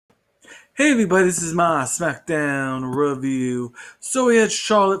Hey everybody, this is my Smackdown review. So we had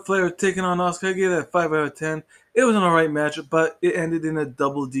Charlotte Flair taking on Asuka. I gave that 5 out of 10. It was an alright match, but it ended in a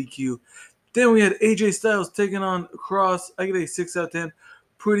double DQ. Then we had AJ Styles taking on Cross. I give it a 6 out of 10.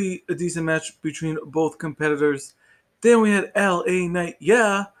 Pretty a decent match between both competitors. Then we had LA Knight,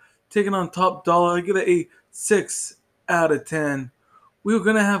 taking on Top Dollar. I give it a 6 out of 10. We were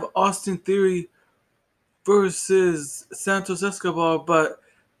going to have Austin Theory versus Santos Escobar, but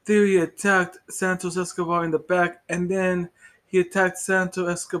Theory attacked Santos Escobar in the back, and then he attacked Santos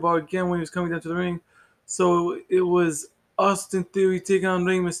Escobar again when he was coming down to the ring. So it was Austin Theory taking on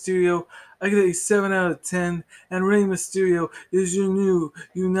Rey Mysterio. I give it a 7 out of 10, and Rey Mysterio is your new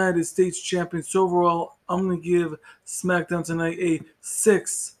United States champion. So overall, I'm going to give SmackDown tonight a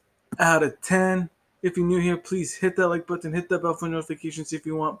 6 out of 10. If you're new here, please hit that like button, hit that bell for notifications if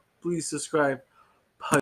you want. Please subscribe.